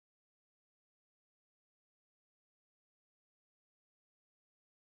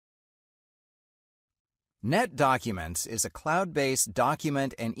NetDocuments is a cloud-based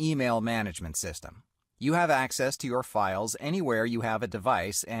document and email management system. You have access to your files anywhere you have a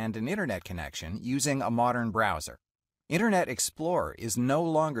device and an internet connection using a modern browser. Internet Explorer is no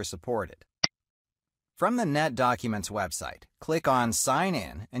longer supported. From the NetDocuments website, click on Sign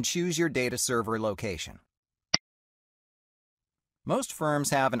In and choose your data server location. Most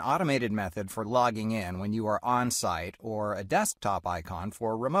firms have an automated method for logging in when you are on-site or a desktop icon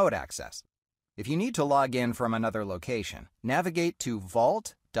for remote access. If you need to log in from another location, navigate to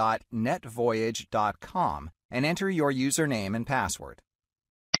vault.netvoyage.com and enter your username and password.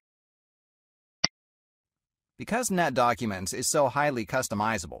 Because NetDocuments is so highly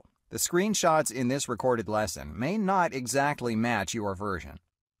customizable, the screenshots in this recorded lesson may not exactly match your version.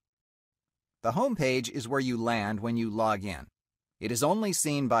 The home page is where you land when you log in. It is only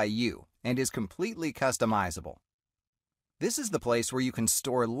seen by you and is completely customizable. This is the place where you can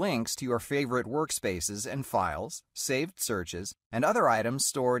store links to your favorite workspaces and files, saved searches, and other items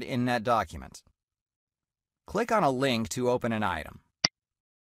stored in NetDocuments. Click on a link to open an item.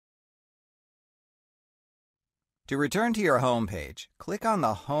 To return to your home page, click on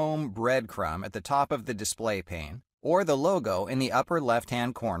the Home breadcrumb at the top of the display pane or the logo in the upper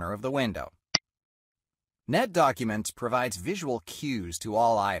left-hand corner of the window. NetDocuments provides visual cues to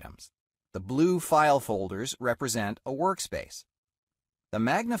all items. The blue file folders represent a workspace. The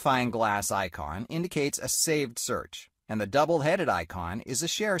magnifying glass icon indicates a saved search, and the double-headed icon is a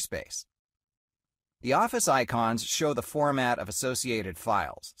share space. The office icons show the format of associated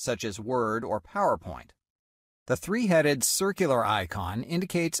files, such as Word or PowerPoint. The three-headed circular icon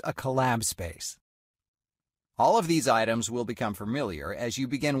indicates a collab space. All of these items will become familiar as you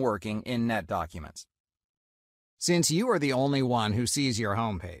begin working in NetDocuments. Since you are the only one who sees your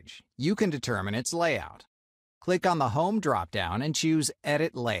homepage, you can determine its layout. Click on the Home drop-down and choose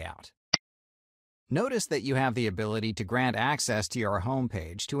Edit Layout. Notice that you have the ability to grant access to your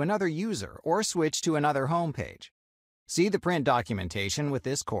homepage to another user or switch to another homepage. See the print documentation with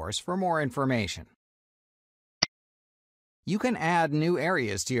this course for more information. You can add new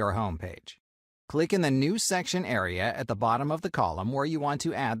areas to your homepage. Click in the New Section area at the bottom of the column where you want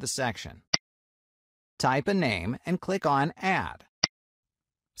to add the section. Type a name and click on Add.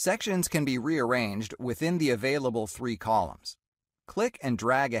 Sections can be rearranged within the available 3 columns. Click and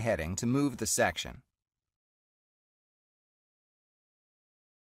drag a heading to move the section.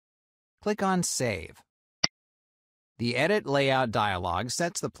 Click on Save. The Edit Layout dialog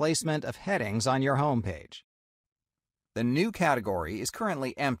sets the placement of headings on your home page. The new category is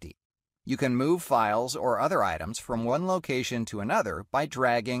currently empty. You can move files or other items from one location to another by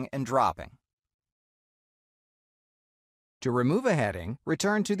dragging and dropping. To remove a heading,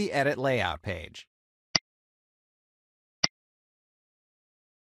 return to the Edit Layout page.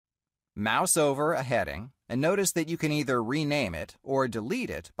 Mouse over a heading and notice that you can either rename it or delete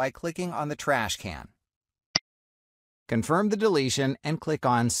it by clicking on the trash can. Confirm the deletion and click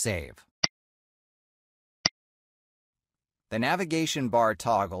on Save. The navigation bar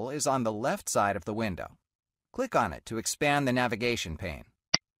toggle is on the left side of the window. Click on it to expand the navigation pane.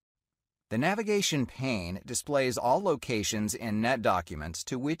 The navigation pane displays all locations in NetDocuments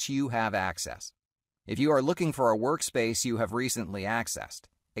to which you have access. If you are looking for a workspace you have recently accessed,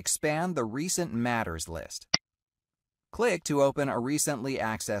 expand the Recent Matters list. Click to open a recently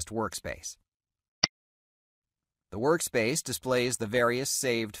accessed workspace. The workspace displays the various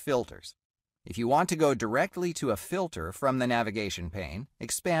saved filters. If you want to go directly to a filter from the navigation pane,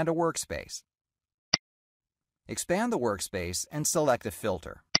 expand a workspace. Expand the workspace and select a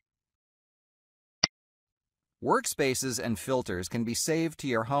filter. Workspaces and filters can be saved to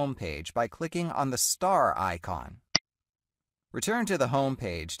your home page by clicking on the star icon. Return to the home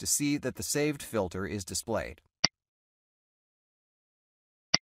page to see that the saved filter is displayed.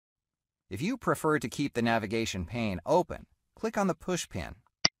 If you prefer to keep the navigation pane open, click on the push pin.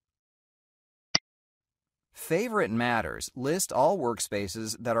 Favorite Matters list all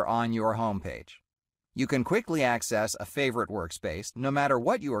workspaces that are on your home page. You can quickly access a favorite workspace no matter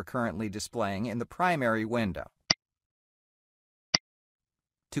what you are currently displaying in the primary window.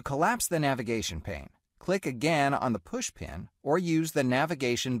 To collapse the navigation pane, click again on the push pin or use the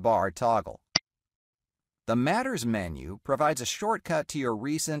navigation bar toggle. The Matters menu provides a shortcut to your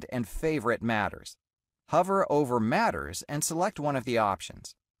recent and favorite matters. Hover over Matters and select one of the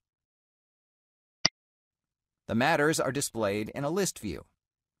options. The matters are displayed in a list view.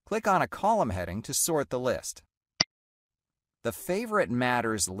 Click on a column heading to sort the list. The Favorite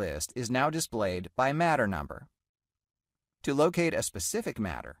Matters list is now displayed by matter number. To locate a specific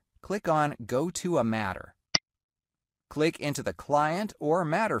matter, click on Go to a Matter. Click into the Client or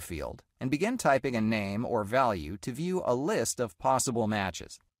Matter field and begin typing a name or value to view a list of possible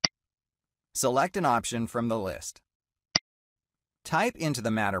matches. Select an option from the list. Type into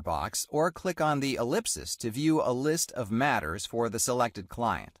the Matter box or click on the ellipsis to view a list of matters for the selected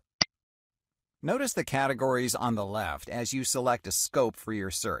client. Notice the categories on the left as you select a scope for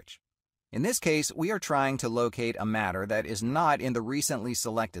your search. In this case, we are trying to locate a matter that is not in the recently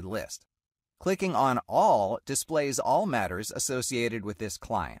selected list. Clicking on All displays all matters associated with this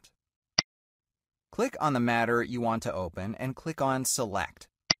client. Click on the matter you want to open and click on Select.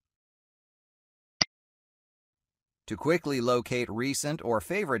 To quickly locate recent or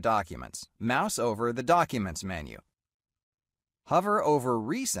favorite documents, mouse over the Documents menu. Hover over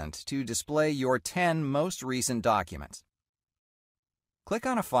Recent to display your 10 most recent documents. Click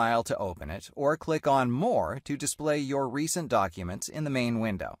on a file to open it, or click on More to display your recent documents in the main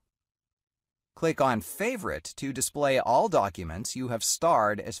window. Click on Favorite to display all documents you have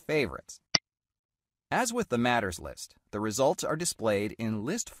starred as favorites. As with the Matters list, the results are displayed in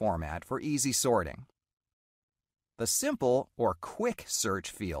list format for easy sorting. The Simple or Quick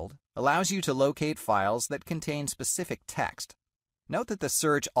Search field allows you to locate files that contain specific text. Note that the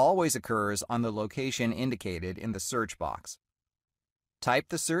search always occurs on the location indicated in the search box. Type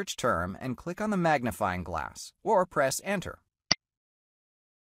the search term and click on the magnifying glass, or press Enter.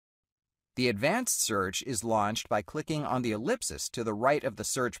 The Advanced Search is launched by clicking on the ellipsis to the right of the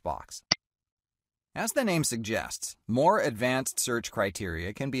search box. As the name suggests, more advanced search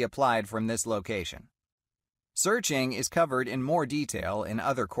criteria can be applied from this location. Searching is covered in more detail in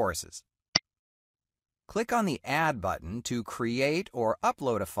other courses. Click on the Add button to create or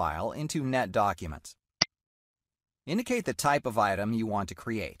upload a file into NetDocuments. Indicate the type of item you want to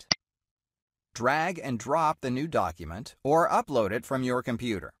create. Drag and drop the new document or upload it from your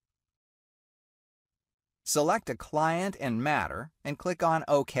computer. Select a client and matter and click on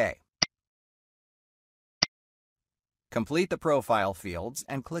OK. Complete the profile fields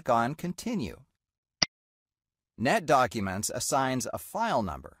and click on Continue. NetDocuments assigns a file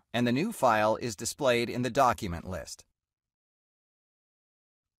number, and the new file is displayed in the document list.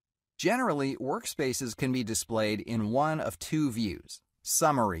 Generally, workspaces can be displayed in one of two views,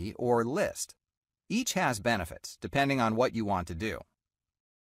 Summary or List. Each has benefits, depending on what you want to do.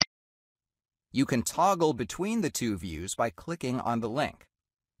 You can toggle between the two views by clicking on the link.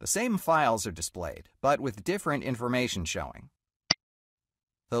 The same files are displayed, but with different information showing.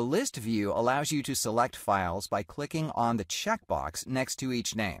 The List view allows you to select files by clicking on the checkbox next to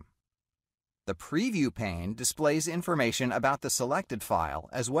each name. The Preview pane displays information about the selected file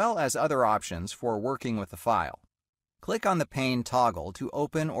as well as other options for working with the file. Click on the pane toggle to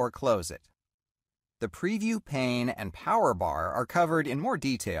open or close it. The Preview pane and Power bar are covered in more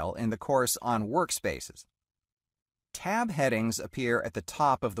detail in the course on Workspaces. Tab headings appear at the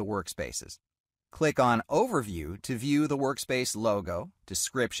top of the workspaces. Click on Overview to view the workspace logo,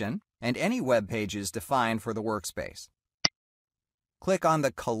 description, and any web pages defined for the workspace. Click on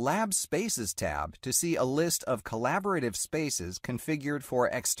the Collab Spaces tab to see a list of collaborative spaces configured for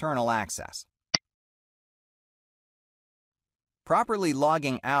external access. Properly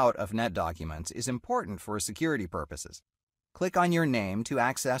logging out of NetDocuments is important for security purposes. Click on your name to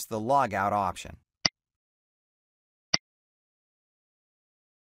access the Logout option.